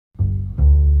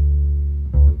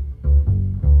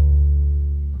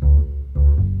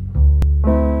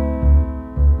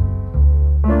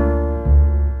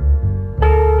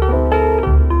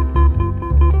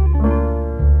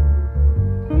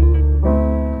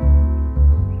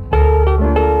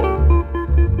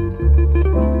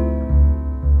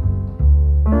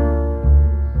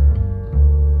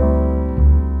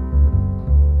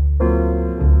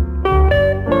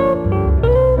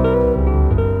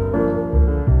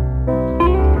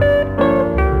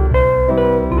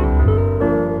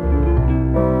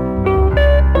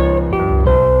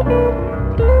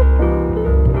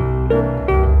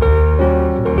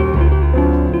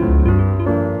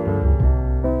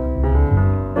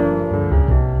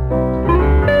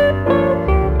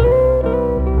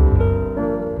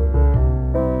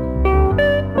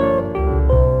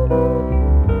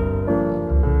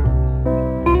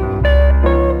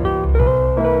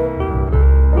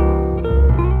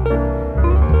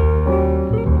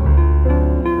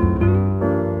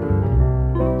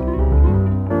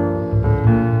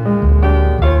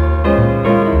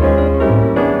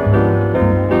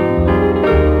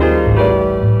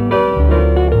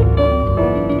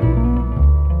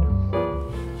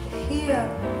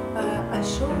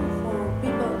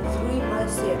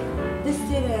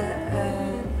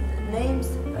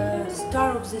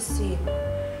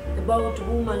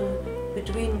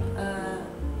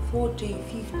40,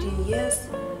 50 years,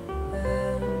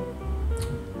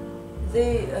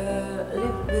 they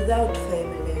live without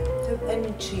family, have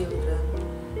any children,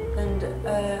 and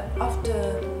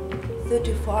after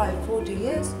 35, 40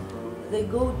 years, they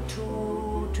go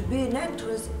to be an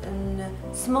actress in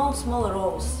small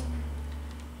roles.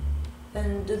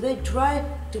 And they try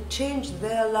to change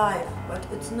their life, but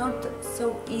it's not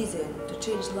so easy to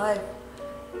change life,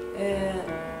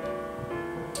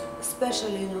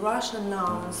 especially in Russia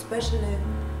now, especially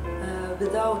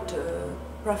without a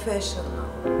professional.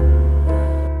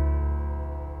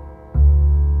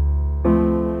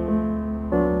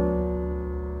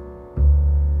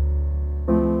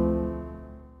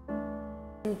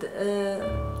 And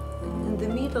in the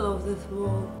middle of this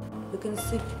wall, you can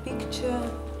see a picture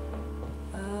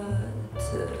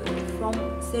from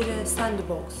series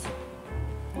Sandbox.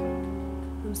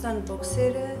 From Sandbox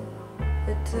series,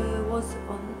 it was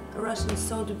on Russian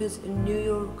Sotheby's in New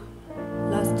York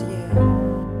last year.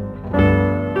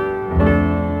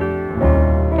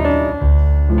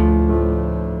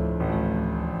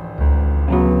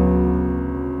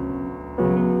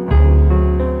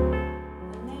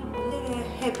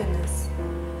 Happiness.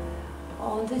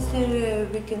 On this area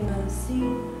we can see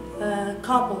a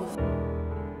couple.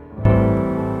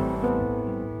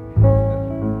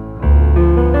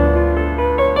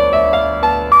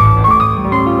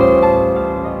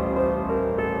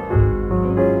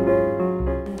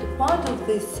 And part of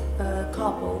this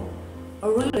couple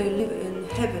really live in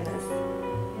happiness,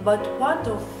 but part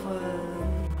of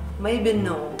maybe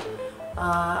no.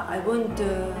 I want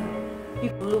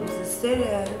people look at this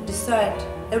area, decide,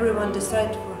 everyone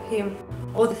decide for him,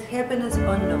 or this happiness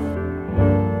or no.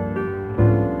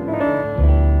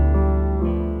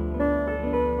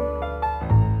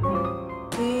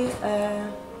 The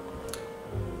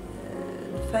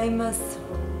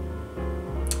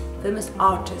famous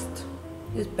artist,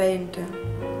 is painter,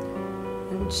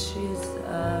 and she's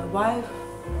wife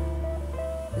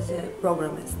is a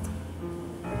programmist.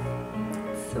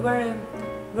 It's a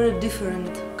very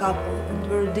different couple and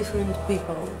very different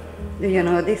people. Do you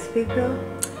know these people?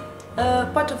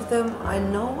 Part of them I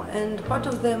know, and part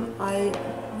of them I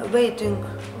waiting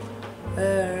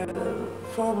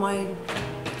for my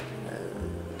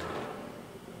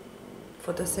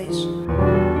photo session.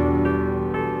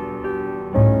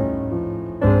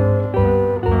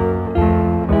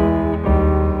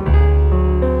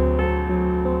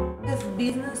 His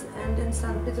business, and in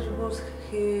St. Petersburg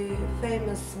he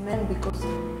famous man because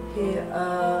he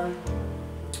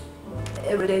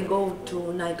every day go to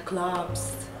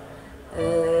nightclubs.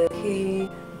 He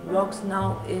works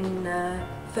now in a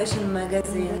fashion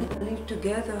magazine. We live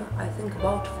together, I think,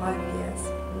 about 5 years.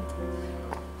 And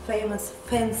famous,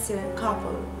 fancy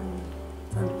couple in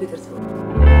St. Petersburg.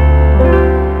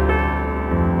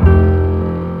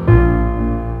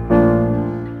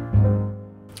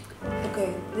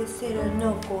 Okay, this series,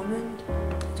 no comment.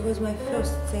 It was my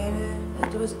first series.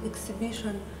 It was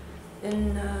exhibition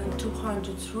in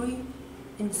 203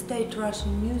 in State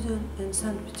Russian Museum in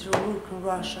St. Petersburg,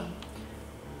 Russia.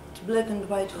 It's black and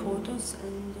white photos,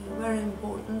 and very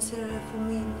important series for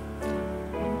me.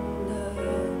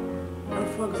 And,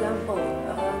 for example,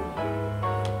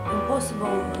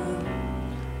 impossible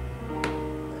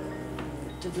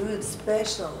to do it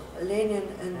special. Lenin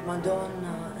and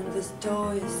Madonna and these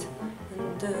toys,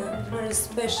 and very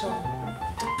special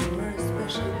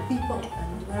people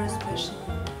and very special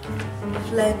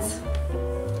flats.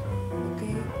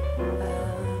 Okay,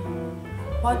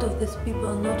 part of these people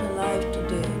are not alive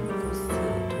today because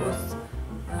it was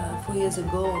 4 years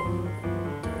ago.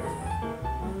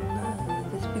 And,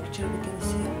 this picture we can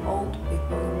see old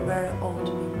people, very old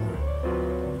people.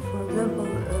 For example,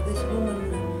 this woman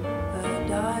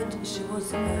died. She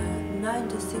was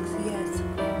 96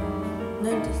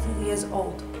 years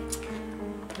old.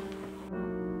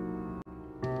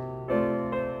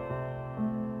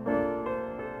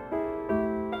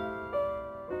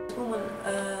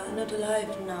 Not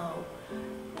alive now.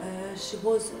 She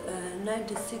was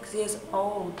 96 years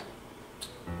old.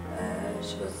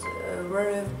 She was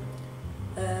very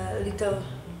little,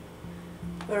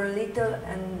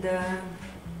 and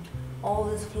all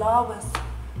these flowers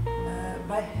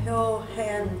by her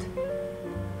hand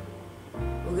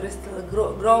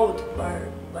growed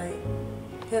by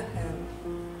her hand.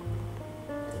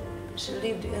 She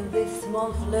lived in this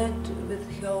small flat with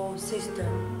her sister.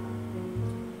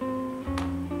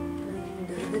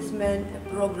 This man, a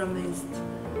programmist,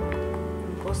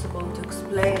 impossible to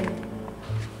explain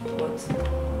what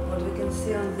we can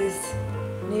see on this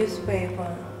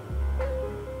newspaper.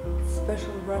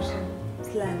 Special Russian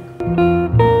slang.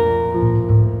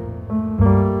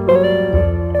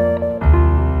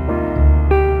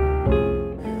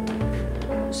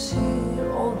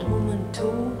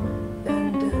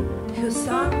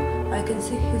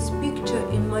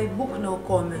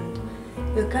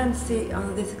 can't see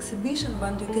on this exhibition,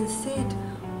 but you can see it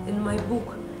in my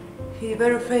book. He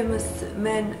very famous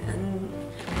man, and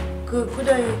could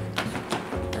I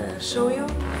show you?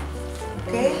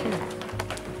 Okay.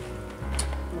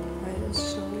 I'll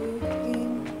show you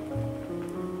him.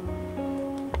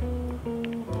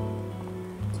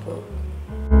 So.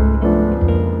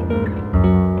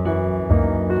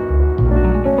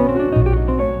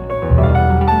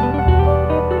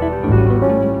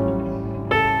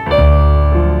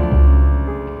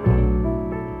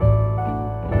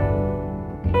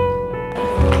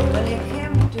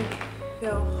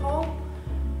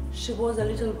 She was a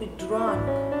little bit drunk,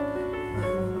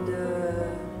 and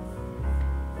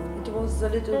it was a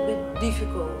little bit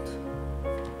difficult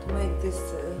to make this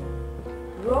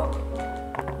work,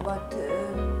 but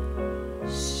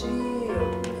she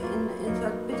in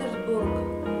St. Petersburg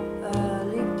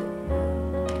lived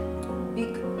a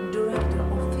big director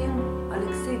of film,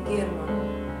 Alexei German.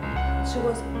 She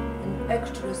was an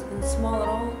actress in small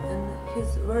role in his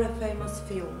very famous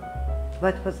film.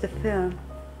 What was the film?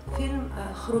 Film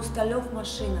Хрусталев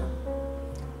машина.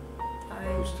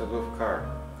 Хрусталев car.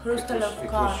 Хрусталев It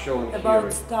car was shown about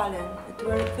here. Stalin. It's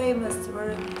very famous,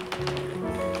 very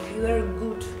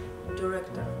good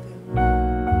director film.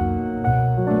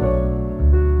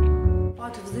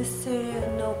 Part of this series,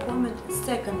 no comment.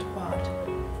 Second part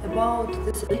about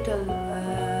this little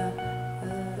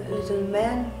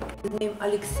man named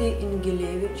Alexei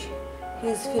Ingilevich.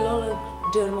 He's philologist,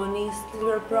 Germanist,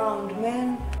 very proud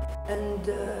man. And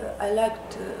I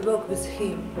liked to work with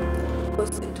him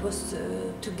because it was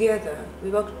together,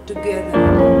 we worked together.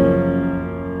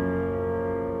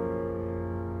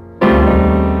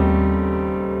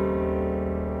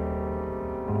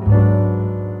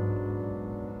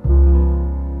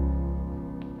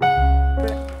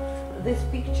 This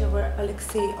picture where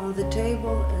Alexei on the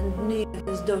table and near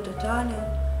his daughter Tanya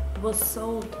was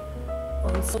sold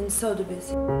in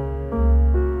Sotheby's.